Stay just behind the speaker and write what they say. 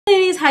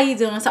you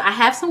doing? So I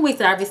have some wigs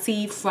that I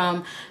received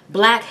from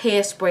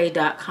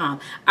blackhairspray.com.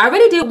 I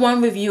already did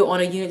one review on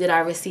a unit that I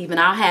received, and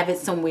I'll have it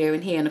somewhere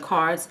in here in the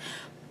cards.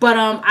 But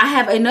I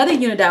have another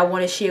unit that I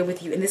want to share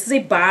with you, and this is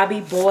a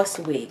Bobbi Boss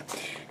wig.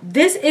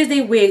 This is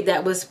a wig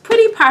that was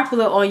pretty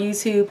popular on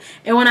YouTube,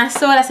 and when I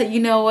saw it, I said,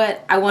 you know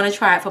what? I want to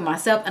try it for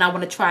myself, and I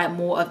want to try it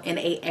more of in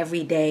a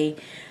everyday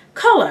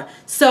color.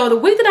 So the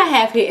wig that I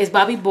have here is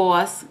Bobbi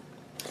Boss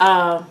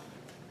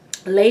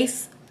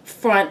lace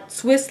front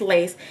Swiss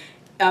lace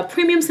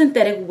premium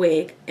synthetic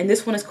wig, and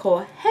this one is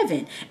called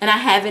Heaven, and I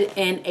have it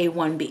in a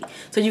 1B.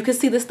 So you can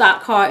see the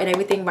stock card and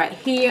everything right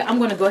here. I'm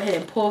going to go ahead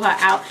and pull her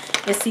out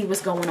and see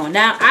what's going on.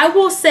 Now I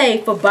will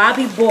say for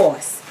Bobbi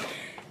Boss,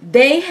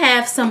 they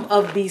have some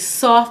of the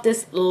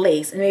softest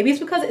lace, and maybe it's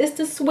because it's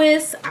the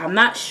Swiss, I'm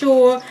not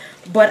sure,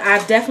 but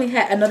I've definitely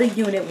had another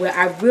unit where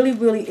I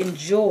really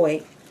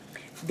enjoy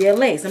their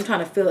lace. I'm trying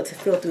to feel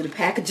through the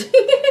packaging.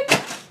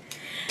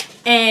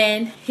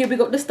 And here we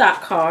go with the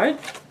stock card.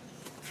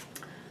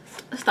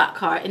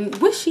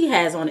 And what she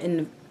has on in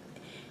the,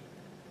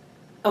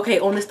 okay,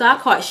 on the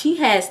stock card she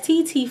has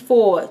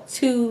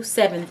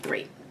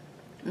TT4273.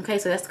 Okay,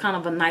 so that's kind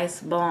of a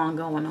nice blonde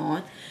going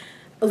on.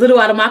 A little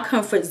out of my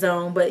comfort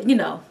zone, but you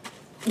know,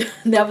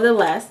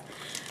 nevertheless.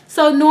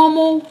 So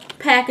normal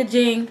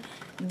packaging.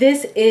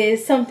 This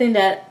is something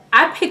that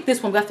I picked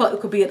this one because I thought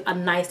it could be a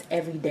nice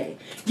everyday.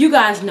 You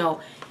guys know,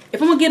 if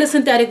I'm gonna get a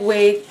synthetic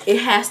wig, it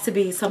has to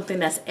be something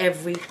that's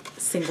every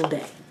single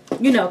day.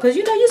 You know, because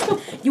you know,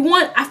 you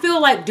want, I feel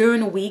like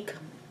during the week,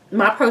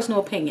 my personal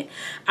opinion,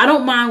 I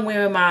don't mind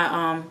wearing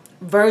my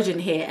virgin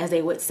hair, as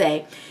they would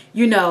say,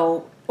 you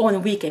know, on the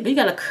weekend. But you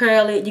gotta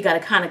curl it, you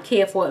gotta kind of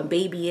care for it and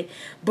baby it.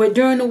 But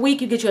during the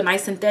week, you get you a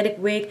nice synthetic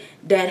wig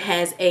that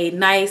has a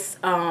nice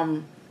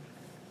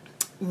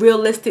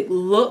realistic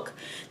look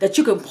that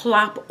you can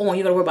plop on.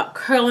 You gotta worry about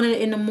curling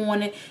it in the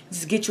morning.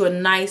 Just get you a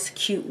nice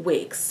cute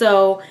wig.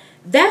 So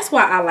that's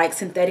why I like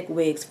synthetic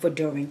wigs for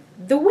during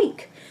the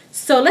week.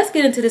 So let's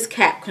get into this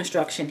cap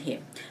construction here.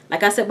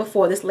 Like I said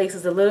before, this lace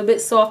is a little bit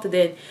softer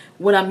than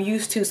what I'm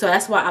used to, so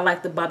that's why I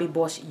like the Bobbi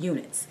Boss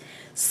units.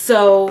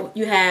 So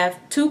you have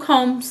two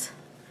combs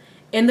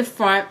in the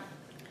front,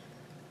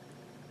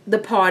 the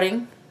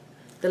parting,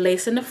 the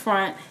lace in the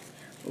front,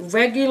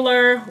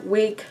 regular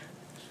wig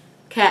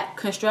cap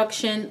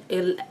construction,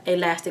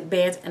 elastic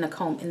bands, and a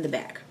comb in the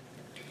back.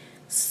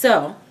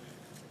 So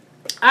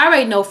I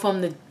already know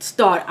from the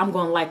start I'm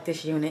going to like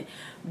this unit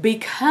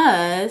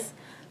because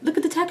look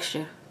at the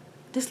texture.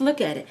 Just look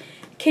at it.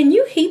 Can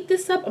you heat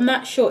this up? I'm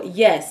not sure.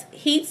 Yes.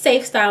 Heat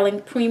safe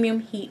styling,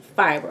 premium heat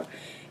fiber.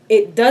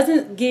 It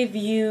doesn't give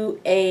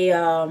you a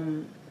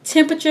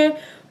temperature,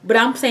 but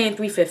I'm saying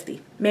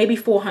 350, maybe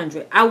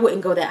 400. I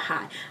wouldn't go that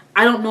high.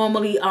 I don't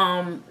normally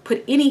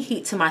put any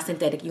heat to my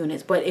synthetic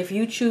units, but if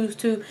you choose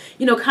to,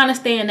 you know, kind of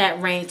stay in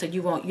that range so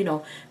you won't, you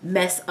know,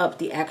 mess up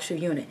the actual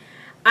unit.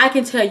 I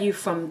can tell you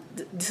from,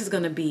 this is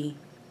going to be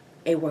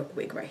a work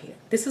wig right here.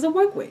 This is a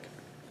work wig.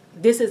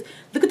 This is,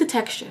 look at the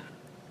texture.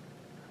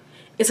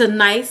 It's a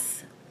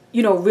nice,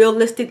 you know,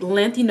 realistic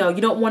length. You know,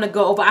 you don't want to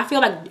go over. I feel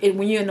like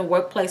when you're in the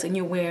workplace and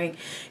you're wearing,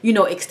 you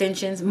know,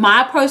 extensions,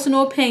 my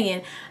personal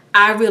opinion,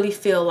 I really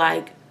feel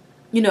like,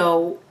 you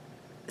know,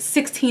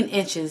 16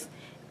 inches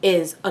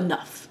is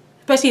enough,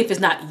 especially if it's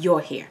not your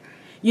hair.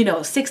 You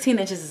know, 16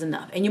 inches is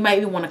enough, and you might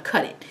even want to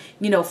cut it.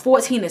 You know,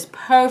 14 is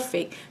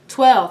perfect,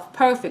 12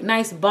 perfect,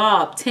 nice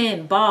bob,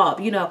 10 bob,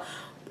 you know,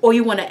 or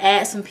you want to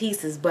add some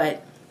pieces,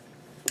 but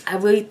I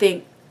really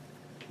think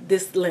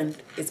this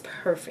length is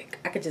perfect.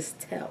 I could just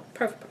tell.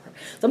 Perfect.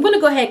 So I'm going to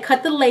go ahead and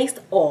cut the lace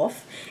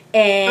off.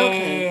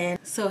 And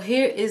so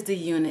here is the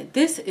unit.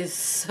 This is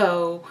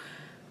so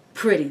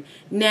pretty.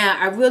 Now,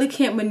 I really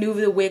can't maneuver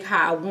the wig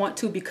how I want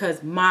to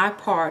because my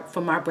part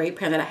for my braid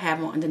pan that I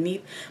have on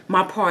underneath,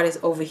 my part is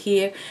over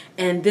here.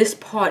 And this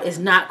part is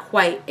not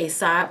quite a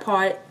side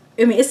part.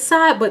 I mean, it's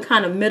side but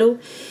kind of middle.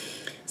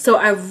 So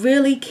I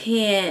really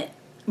can't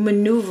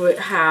maneuver it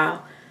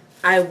how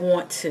I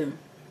want to.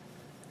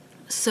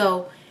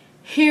 So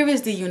here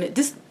is the unit.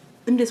 Let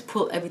me just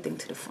pull everything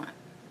to the front.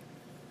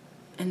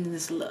 And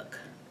this look.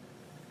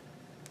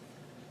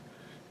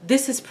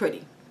 This is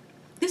pretty.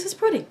 This is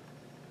pretty.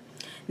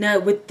 Now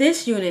with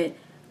this unit,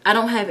 I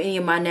don't have any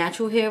of my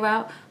natural hair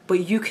out,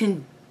 but you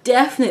can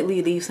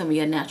definitely leave some of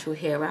your natural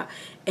hair out.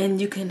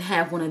 And you can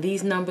have one of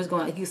these numbers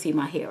going on. You see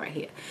my hair right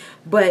here.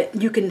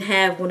 But you can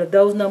have one of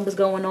those numbers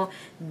going on.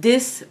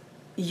 This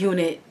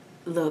unit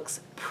looks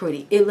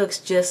pretty. It looks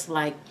just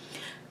like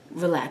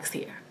relaxed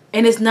hair.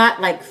 And it's not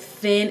like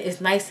thin,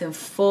 it's nice and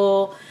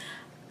full.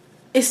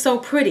 It's so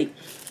pretty.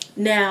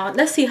 Now,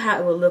 let's see how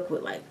it will look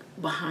with like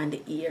behind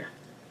the ear.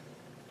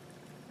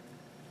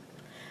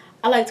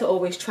 I like to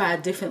always try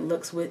different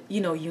looks with,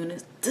 you know,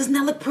 units. Doesn't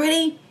that look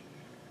pretty?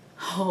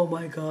 Oh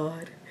my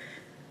God.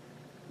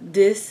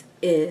 This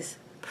is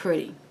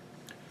pretty.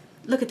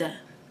 Look at that.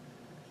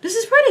 This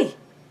is pretty.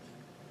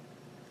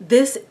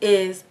 This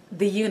is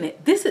the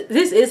unit. This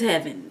is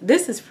heaven.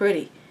 This is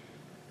pretty.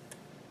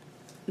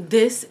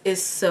 This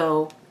is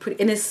so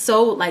pretty, and it's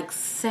so like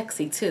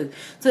sexy too.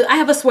 So I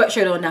have a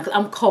sweatshirt on now because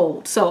I'm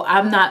cold, so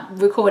I'm not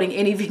recording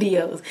any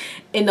videos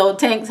in no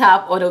tank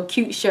top or no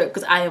cute shirt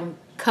because I am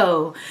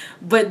cold.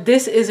 But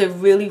this is a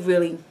really,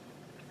 really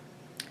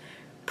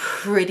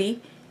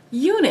pretty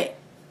unit.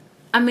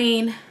 I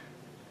mean,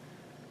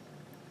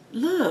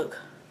 look.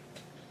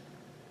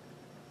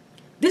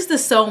 This is the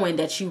sewing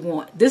that you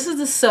want. This is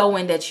the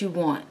sewing that you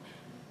want,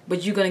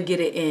 but you're going to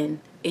get it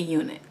in a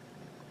unit.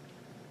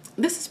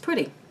 This is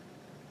pretty.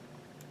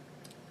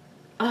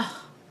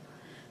 Oh.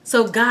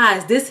 So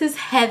guys, this is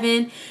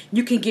heaven.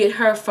 You can get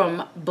her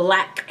from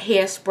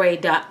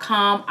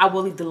blackhairspray.com. I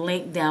will leave the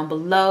link down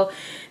below.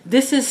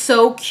 This is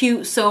so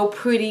cute, so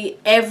pretty.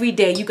 Every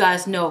day, you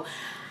guys know,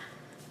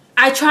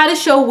 I try to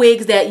show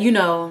wigs that, you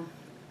know,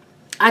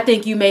 I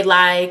think you may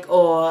like,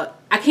 or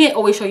I can't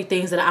always show you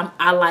things that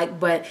I like,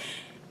 but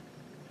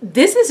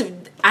this is,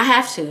 I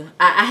have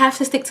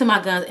to stick to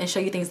my guns and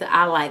show you things that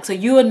I like, so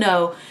you will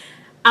know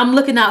I'm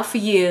looking out for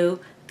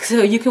you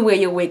so you can wear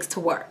your wigs to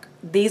work.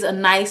 These are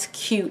nice,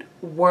 cute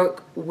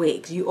work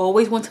wigs. You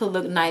always want to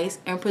look nice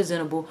and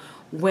presentable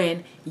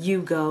when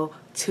you go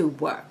to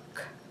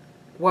work.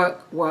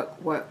 Work,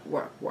 work, work,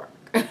 work, work.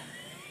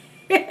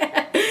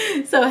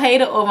 So hey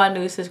to all my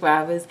new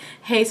subscribers.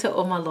 Hey to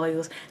all my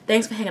loyals.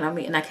 Thanks for hanging out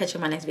with me, and I'll catch you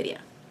in my next video.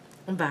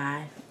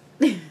 Bye.